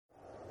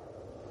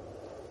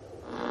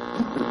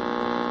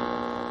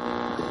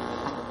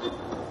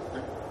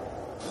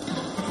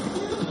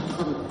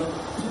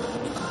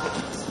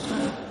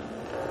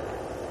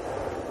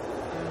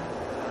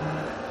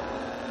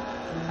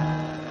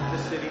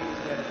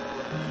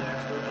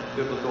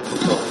biblical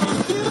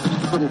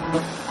fulfillment.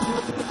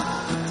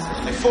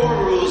 The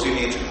 4 rules you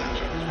need to know.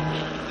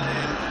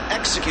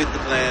 Execute the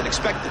plan,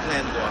 expect the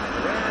plan to go off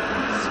the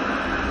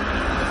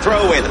rails,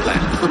 throw away the plan.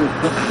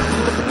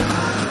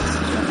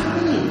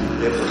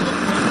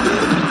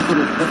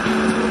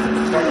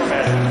 Start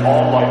imagining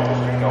all life as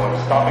you know it,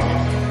 stopping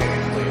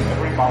instantaneously in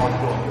every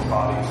molecule in your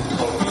body.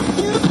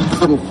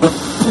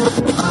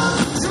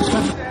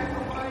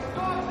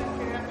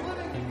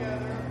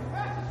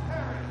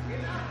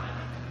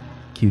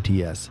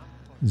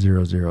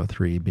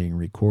 QTS-003 being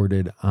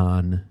recorded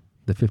on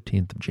the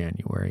 15th of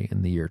January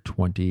in the year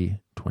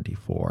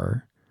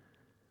 2024.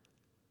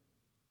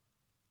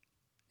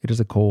 It is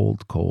a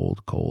cold,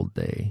 cold, cold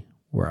day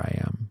where I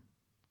am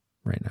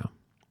right now.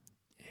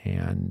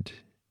 And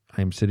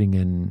I'm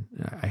sitting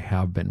I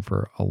have been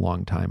for a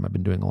long time. I've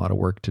been doing a lot of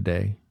work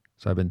today.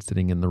 So I've been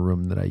sitting in the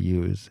room that I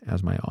use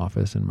as my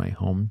office in my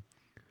home,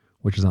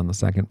 which is on the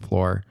 2nd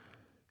floor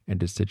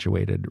and is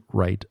situated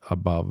right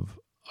above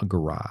a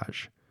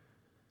garage.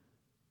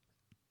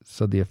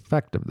 So the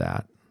effect of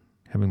that,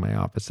 having my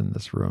office in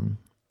this room,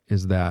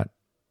 is that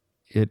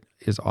it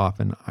is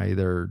often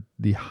either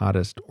the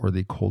hottest or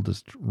the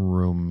coldest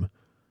room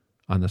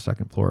on the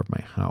 2nd floor of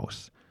my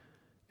house.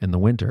 In the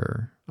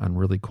winter, on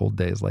really cold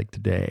days like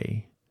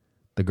today,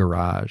 the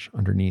garage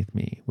underneath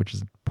me, which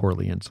is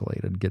poorly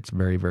insulated, gets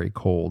very, very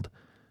cold.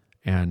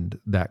 And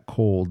that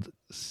cold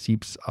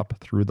seeps up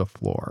through the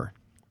floor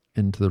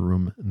into the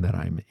room that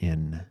I'm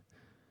in.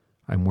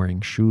 I'm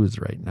wearing shoes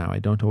right now. I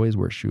don't always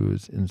wear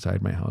shoes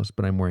inside my house,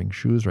 but I'm wearing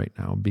shoes right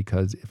now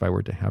because if I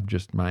were to have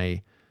just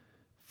my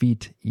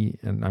feet,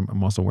 and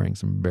I'm also wearing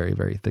some very,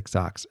 very thick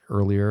socks.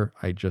 Earlier,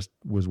 I just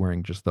was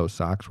wearing just those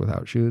socks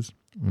without shoes,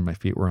 and my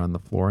feet were on the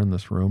floor in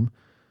this room.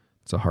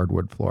 It's a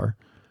hardwood floor,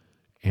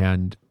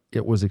 and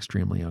it was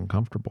extremely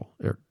uncomfortable.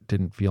 It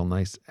didn't feel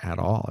nice at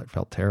all. It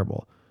felt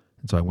terrible.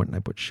 And so I went and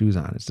I put shoes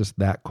on. It's just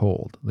that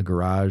cold. The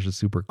garage is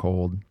super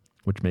cold,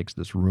 which makes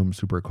this room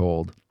super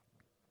cold.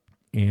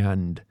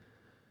 And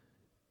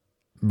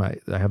one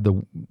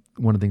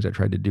of the things I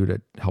tried to do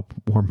to help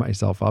warm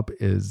myself up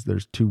is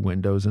there's 2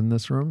 windows in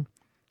this room,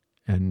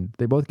 and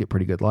they both get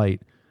pretty good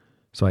light.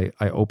 So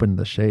I opened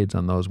the shades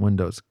on those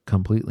windows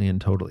completely and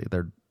totally.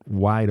 They're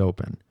wide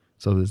open.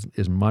 So there's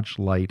as much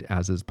light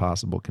as is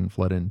possible can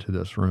flood into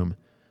this room.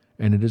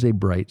 And it is a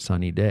bright,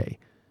 sunny day.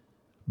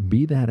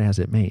 Be that as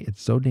it may,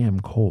 it's so damn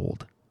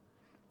cold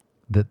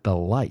that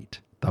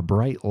the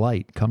bright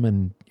light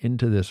coming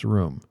into this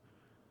room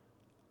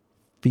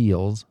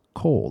feels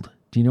cold.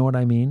 Do you know what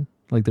I mean?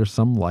 Like there's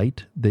some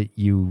light that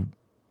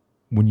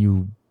when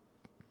you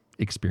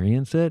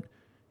experience it,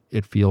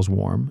 it feels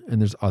warm.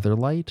 And there's other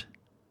light.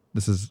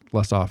 This is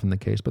less often the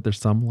case, but there's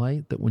some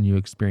light that when you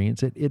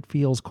experience it, it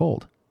feels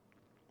cold.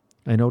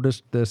 I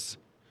noticed this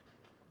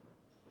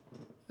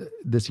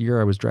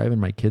year. I was driving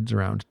my kids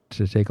around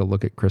to take a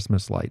look at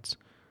Christmas lights,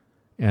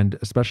 and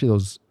especially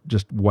those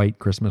just white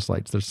Christmas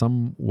lights. There's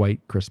some white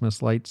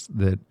Christmas lights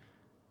that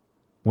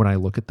when I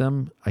look at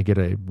them, I get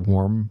a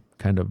warm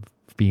kind of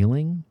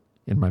feeling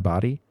in my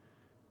body.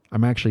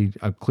 I'm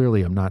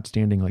not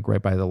standing like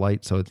right by the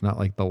light, so it's not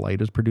like the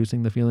light is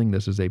producing the feeling.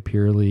 This is a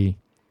purely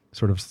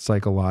sort of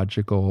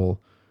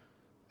psychological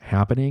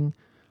happening.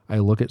 I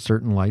look at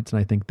certain lights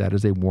and I think that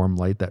is a warm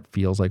light that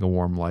feels like a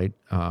warm light.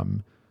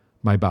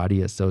 My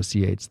body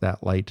associates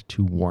that light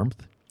to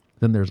warmth.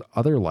 Then there's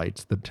other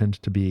lights that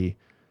tend to be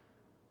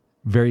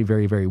very,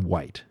 very, very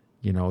white.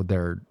 You know, they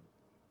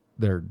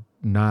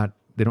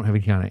don't have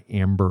any kind of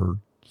amber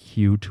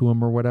hue to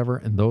them or whatever.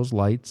 And those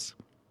lights,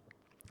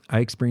 I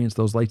experience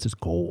those lights as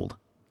cold.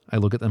 I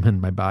look at them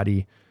and my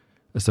body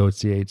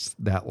associates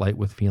that light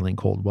with feeling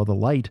cold. Well, the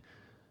light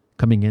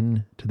coming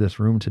into this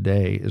room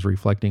today is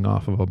reflecting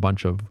off of a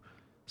bunch of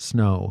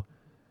snow.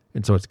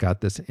 And so it's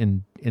got this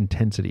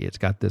intensity. It's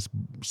got this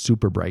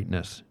super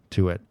brightness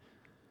to it.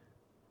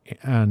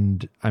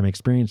 And I'm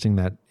experiencing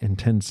that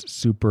intense,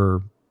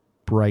 super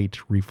bright,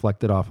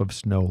 reflected off of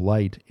snow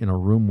light in a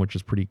room which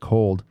is pretty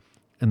cold.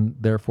 And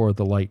therefore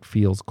the light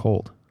feels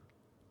cold.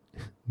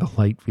 The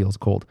light feels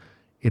cold.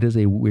 It is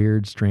a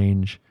weird,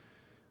 strange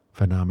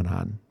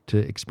phenomenon to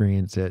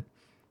experience it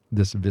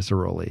this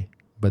viscerally.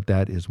 But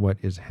that is what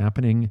is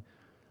happening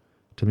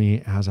to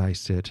me as I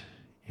sit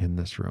in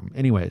this room.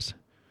 Anyways,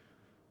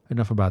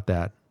 enough about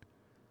that.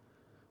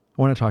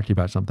 I want to talk to you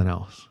about something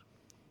else.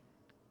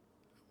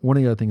 One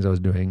of the other things I was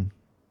doing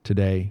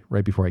today,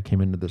 right before I came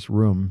into this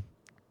room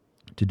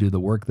to do the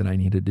work that I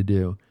needed to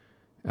do,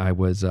 I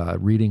was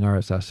reading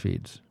RSS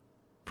feeds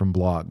from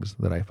blogs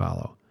that I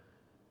follow,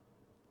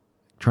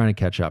 trying to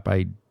catch up.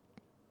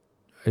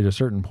 At a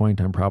certain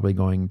point, I'm probably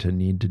going to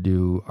need to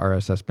do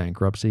RSS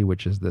bankruptcy,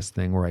 which is this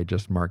thing where I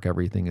just mark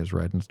everything as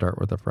read and start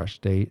with a fresh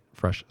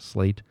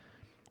slate.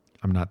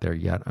 I'm not there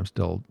yet. I'm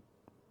still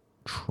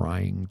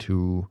trying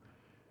to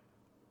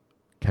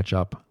catch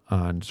up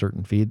on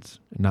certain feeds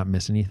and not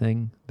miss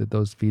anything that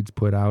those feeds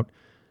put out.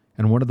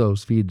 And one of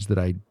those feeds that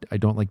I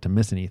don't like to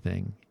miss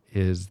anything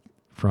is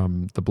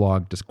from the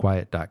blog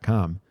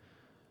disquiet.com,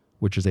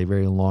 which is a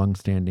very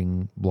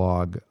long-standing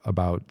blog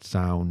about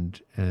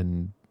sound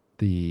and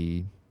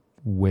the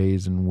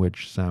ways in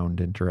which sound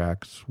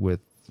interacts with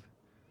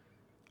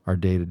our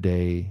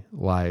day-to-day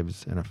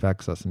lives and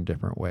affects us in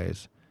different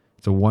ways.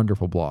 It's a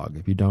wonderful blog.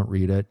 If you don't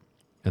read it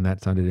and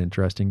that sounded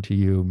interesting to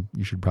you,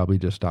 you should probably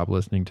just stop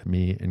listening to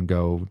me and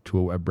go to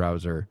a web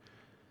browser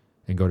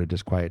and go to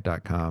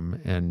disquiet.com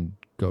and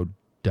go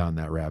down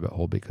that rabbit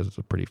hole, because it's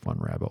a pretty fun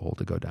rabbit hole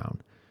to go down.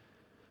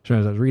 So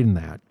as I was reading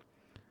that,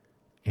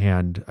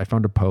 and I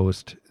found a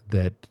post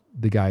that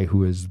the guy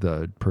who is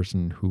the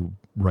person who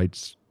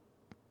writes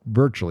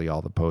virtually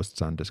all the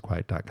posts on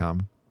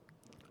disquiet.com,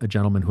 a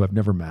gentleman who I've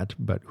never met,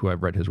 but who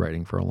I've read his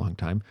writing for a long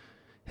time.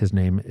 His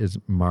name is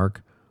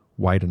Mark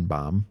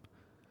Weidenbaum.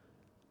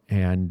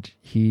 And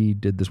he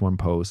did this one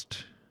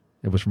post.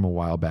 It was from a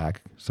while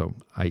back. So,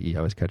 i.e.,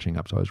 I was catching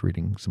up. So I was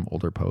reading some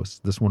older posts.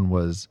 This one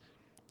was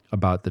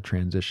about the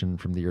transition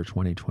from the year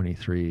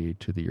 2023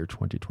 to the year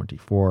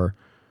 2024.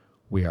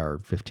 We are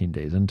 15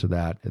 days into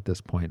that at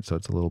this point. So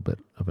it's a little bit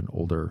of an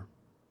older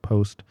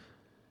post.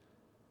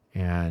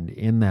 And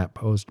in that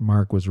post,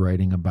 Mark was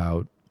writing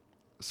about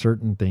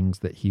certain things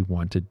that he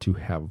wanted to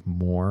have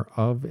more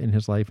of in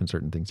his life and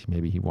certain things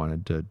maybe he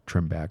wanted to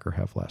trim back or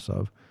have less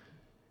of.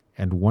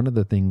 And one of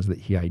the things that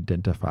he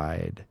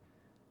identified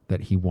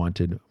that he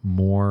wanted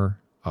more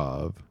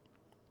of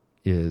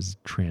is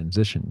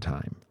transition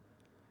time.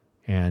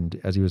 And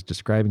as he was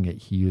describing it,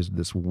 he used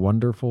this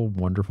wonderful,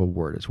 wonderful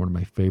word. It's one of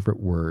my favorite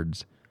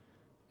words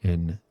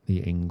in the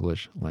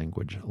English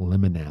language.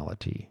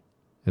 Liminality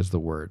is the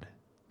word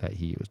that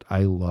he used.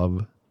 I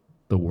love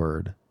the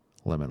word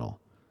liminal.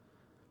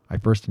 I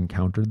first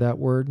encountered that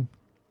word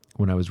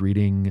when I was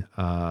reading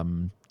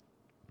the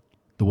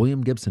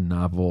William Gibson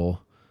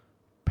novel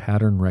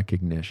Pattern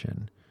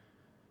Recognition,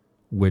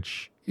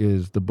 which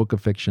is the book of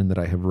fiction that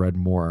I have read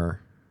more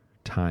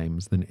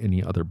times than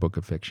any other book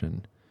of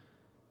fiction.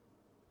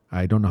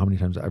 I don't know how many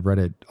times. I've read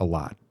it a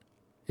lot.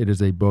 It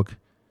is a book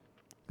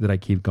that I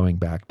keep going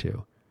back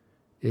to.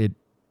 It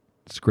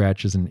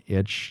scratches an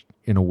itch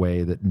in a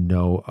way that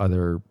no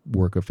other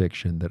work of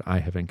fiction that I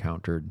have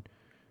encountered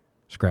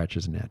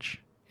scratches an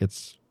itch.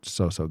 It's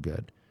so, so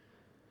good.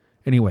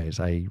 Anyways,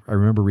 I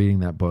remember reading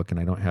that book, and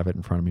I don't have it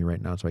in front of me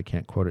right now, so I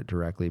can't quote it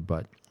directly,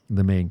 but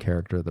the main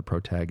character, the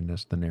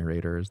protagonist, the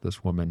narrator, is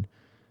this woman,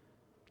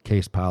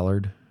 Case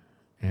Pollard,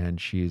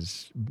 and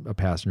she's a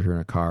passenger in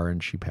a car,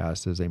 and she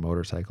passes a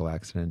motorcycle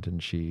accident,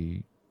 and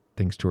she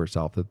thinks to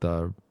herself that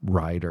the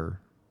rider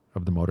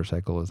of the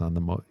motorcycle is on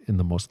in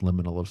the most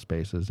liminal of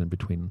spaces in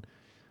between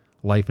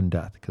life and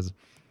death, because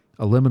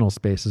a liminal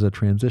space is a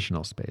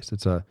transitional space.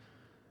 It's a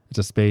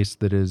space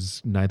that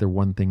is neither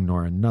one thing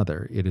nor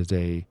another. It is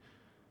a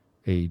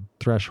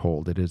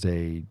threshold. It is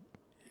a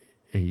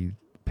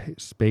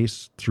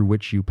space through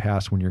which you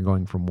pass when you're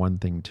going from one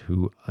thing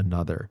to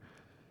another.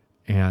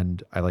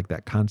 And I like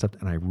that concept,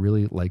 and I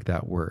really like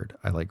that word.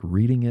 I like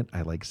reading it.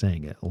 I like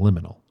saying it.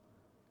 Liminal.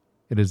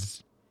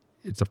 It's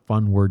a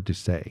fun word to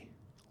say.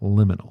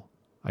 Liminal.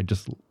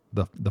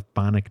 The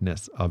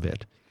phonicness of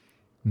it,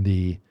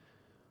 the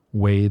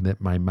way that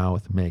my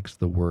mouth makes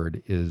the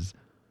word is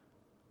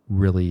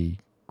really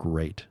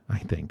great, I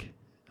think.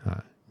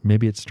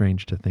 Maybe it's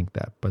strange to think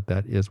that, but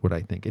that is what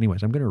I think.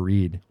 Anyways, I'm going to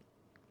read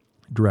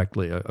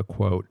directly a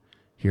quote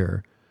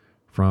here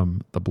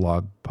from the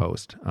blog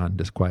post on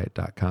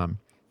disquiet.com.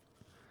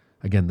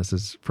 Again, this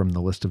is from the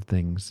list of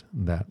things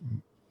that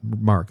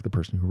Mark, the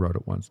person who wrote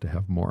it, wants to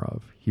have more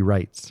of. He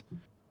writes,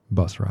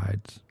 "Bus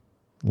rides,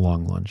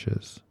 long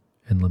lunches,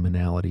 and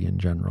liminality in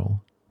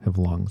general have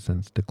long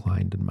since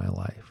declined in my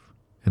life,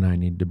 and I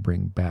need to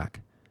bring back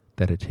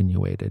that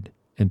attenuated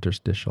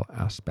interstitial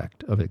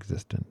aspect of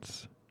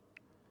existence.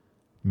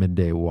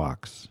 Midday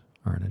walks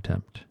are an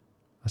attempt,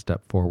 a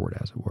step forward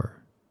as it were,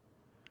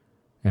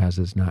 as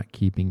is not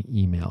keeping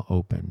email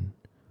open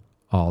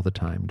all the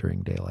time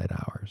during daylight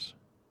hours."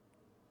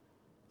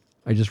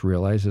 I just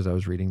realized as I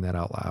was reading that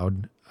out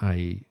loud,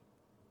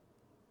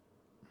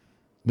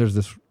 there's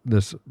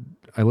this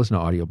I listen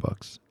to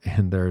audiobooks,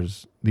 and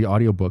there's the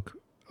audiobook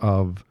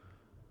of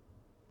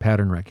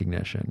Pattern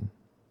Recognition,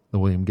 the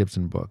William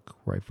Gibson book,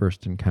 where I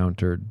first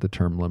encountered the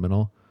term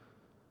liminal.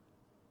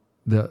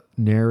 The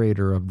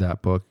narrator of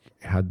that book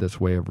had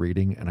this way of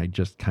reading, and I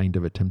just kind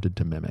of attempted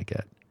to mimic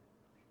it.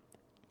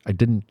 I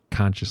didn't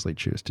consciously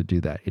choose to do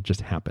that. It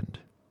just happened.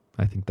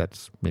 I think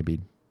that's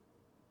maybe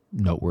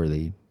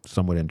noteworthy,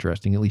 somewhat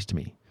interesting, at least to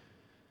me.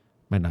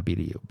 Might not be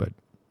to you, but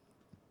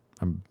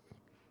I'm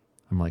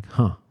like,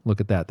 look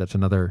at that. That's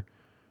another,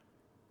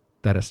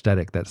 that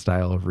aesthetic, that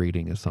style of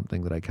reading is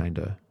something that I kind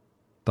of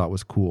thought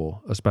was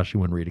cool, especially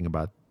when reading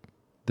about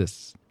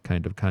this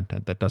kind of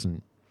content that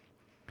doesn't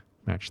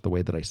match the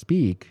way that I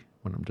speak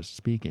when I'm just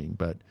speaking,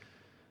 but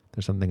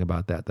there's something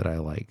about that I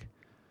like.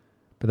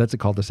 But that's a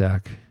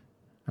cul-de-sac.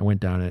 I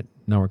went down it.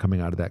 Now we're coming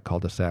out of that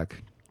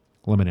cul-de-sac.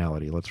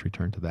 Liminality. Let's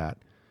return to that.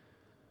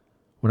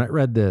 When I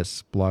read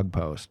this blog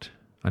post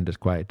on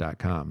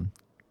disquiet.com,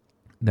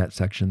 that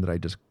section that I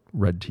just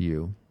read to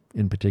you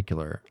in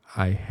particular,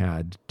 I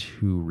had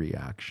two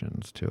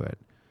reactions to it.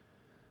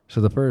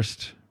 So the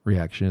first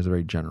reaction is a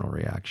very general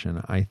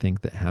reaction. I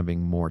think that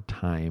having more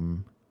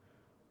time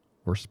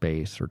or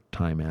space, or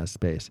time as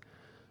space,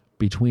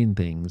 between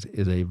things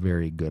is a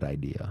very good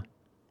idea.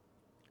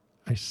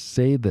 I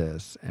say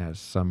this as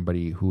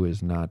somebody who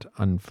is not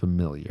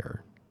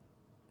unfamiliar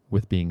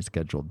with being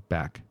scheduled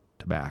back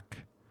to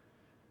back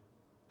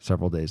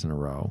several days in a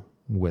row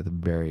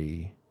with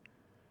very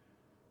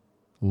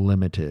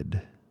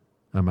limited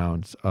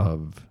amounts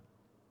of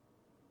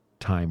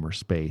time or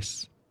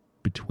space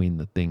between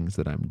the things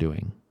that I'm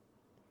doing.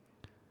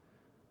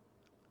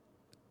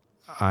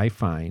 I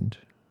find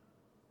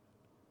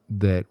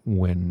that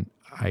when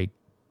I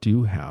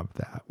do have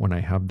that, when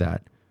I have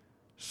that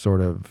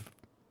sort of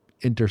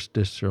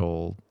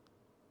interstitial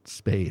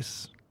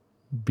space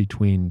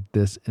between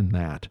this and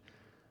that,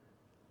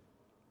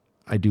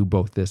 I do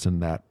both this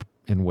and that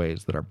in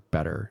ways that are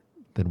better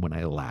than when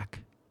I lack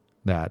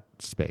that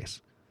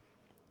space.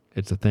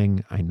 It's a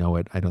thing. I know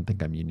it. I don't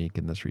think I'm unique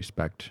in this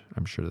respect.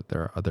 I'm sure that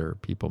there are other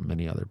people,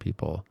 many other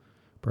people,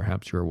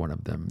 perhaps you're one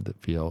of them,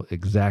 that feel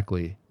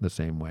exactly the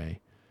same way.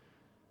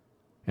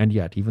 And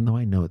yet, even though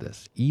I know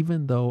this,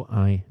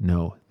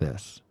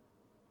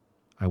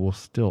 I will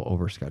still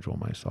overschedule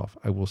myself.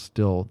 I will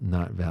still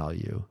not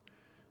value,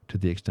 to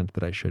the extent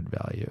that I should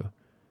value,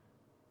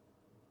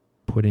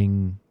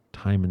 putting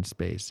time and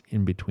space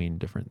in between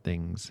different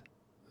things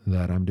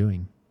that I'm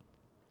doing.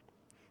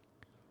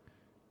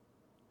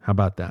 How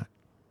about that?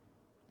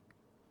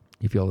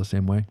 You feel the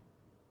same way?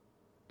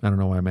 I don't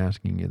know why I'm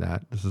asking you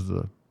that. This is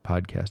a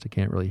podcast. I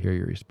can't really hear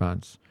your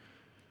response.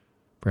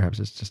 Perhaps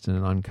it's just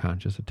an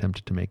unconscious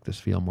attempt to make this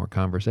feel more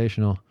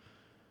conversational.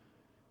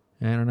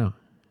 I don't know.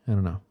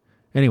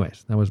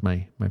 Anyways, that was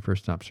my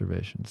first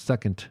observation.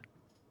 Second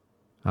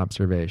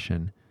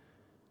observation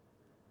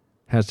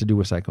has to do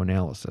with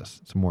psychoanalysis.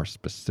 It's a more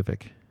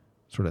specific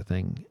sort of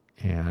thing.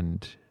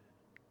 And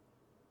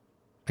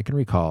I can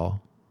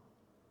recall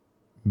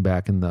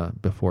back in the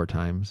before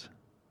times,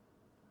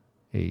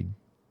 a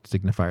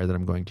signifier that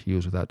I'm going to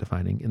use without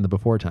defining, in the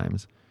before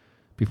times,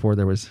 before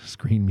there was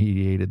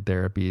screen-mediated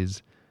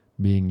therapies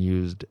being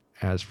used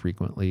as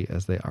frequently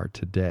as they are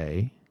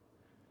today,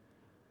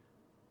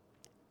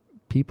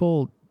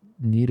 people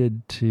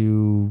needed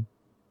to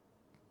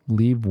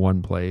leave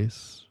one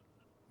place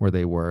where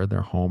they were,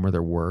 their home or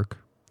their work.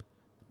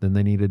 Then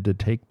they needed to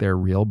take their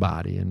real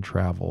body and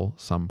travel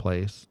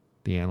someplace,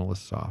 the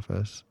analyst's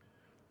office,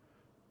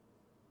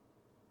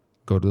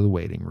 go to the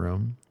waiting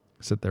room,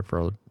 sit there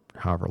for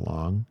however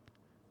long.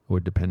 It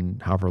would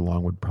depend, however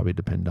long would probably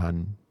depend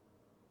on,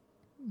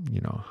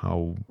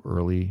 how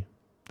early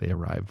they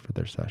arrived for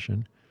their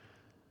session.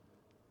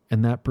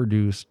 And that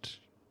produced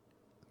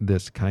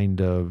this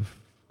kind of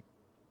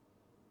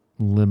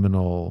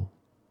liminal,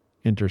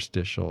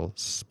 interstitial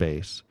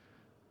space.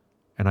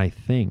 And I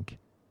think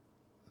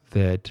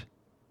that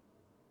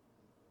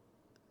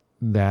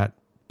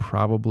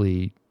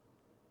probably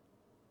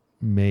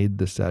made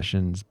the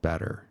sessions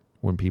better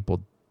when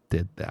people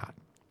did that.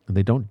 And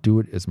they don't do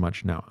it as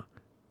much now.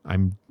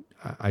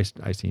 I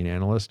see an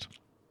analyst.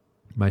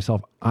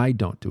 Myself, I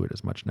don't do it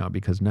as much now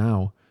because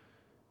now,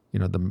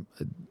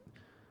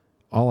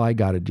 all I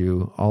got to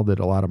do, all that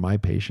a lot of my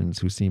patients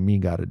who see me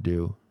got to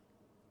do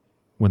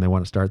when they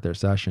want to start their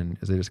session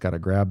is they just got to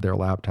grab their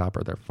laptop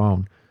or their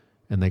phone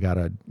and they got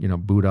to,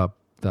 boot up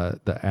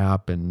the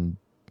app, and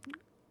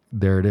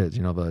there it is.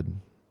 The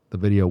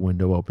video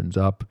window opens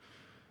up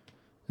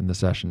and the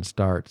session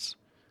starts.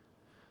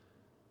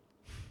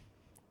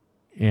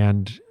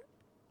 And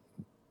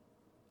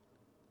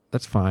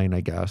that's fine,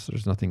 I guess.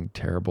 There's nothing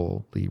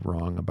terribly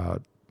wrong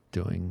about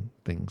doing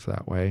things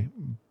that way.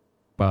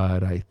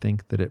 But I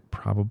think that it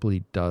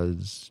probably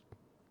does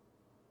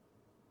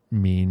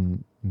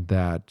mean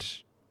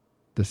that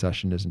the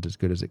session isn't as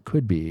good as it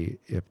could be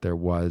if there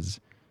was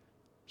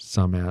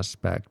some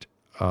aspect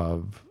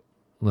of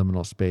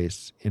liminal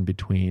space in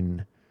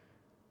between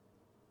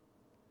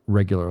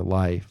regular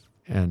life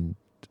and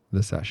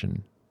the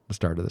session, the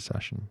start of the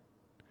session.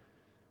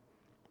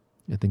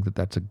 I think that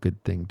that's a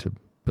good thing to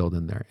build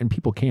in there. And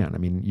people can. I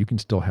mean, you can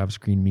still have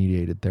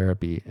screen-mediated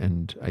therapy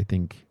and I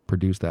think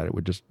produce that. It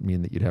would just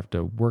mean that you'd have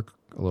to work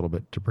a little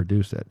bit to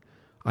produce it.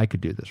 I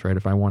could do this, right?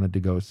 If I wanted to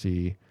go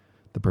see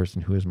the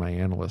person who is my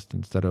analyst,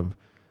 instead of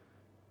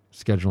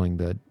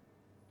scheduling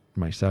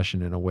my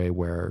session in a way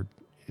where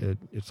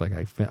it's like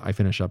I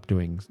finish up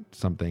doing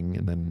something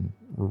and then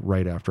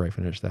right after I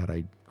finish that,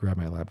 I grab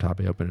my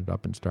laptop, I open it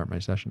up and start my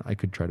session. I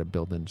could try to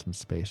build in some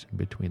space in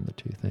between the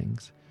two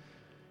things.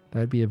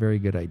 That'd be a very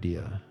good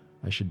idea.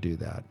 I should do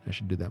that. I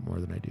should do that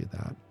more than I do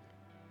that.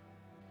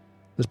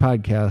 This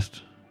podcast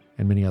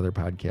and many other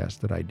podcasts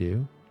that I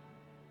do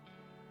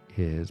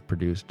is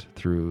produced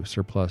through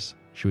Surplus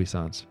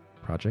Jouissance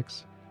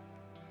Projects.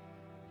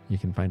 You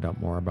can find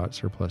out more about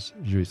Surplus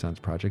Jouissance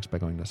Projects by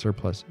going to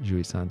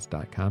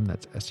surplusjouissance.com.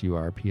 That's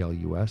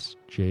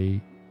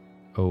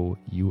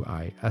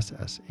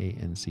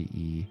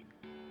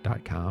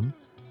surplusjouissance.com.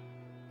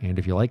 And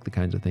if you like the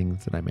kinds of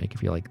things that I make,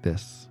 if you like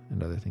this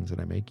and other things that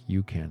I make,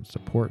 you can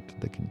support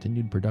the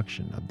continued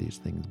production of these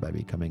things by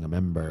becoming a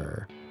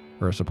member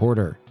or a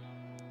supporter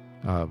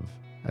of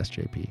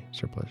SJP,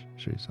 surplus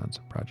sons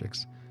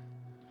projects.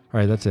 All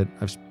right, that's it.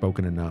 I've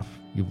spoken enough.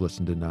 You've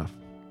listened enough.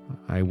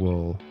 I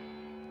will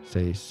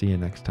say see you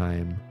next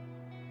time.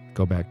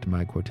 Go back to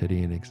my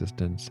quotidian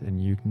existence,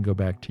 and you can go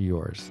back to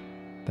yours.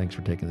 Thanks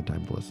for taking the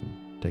time to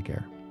listen. Take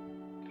care.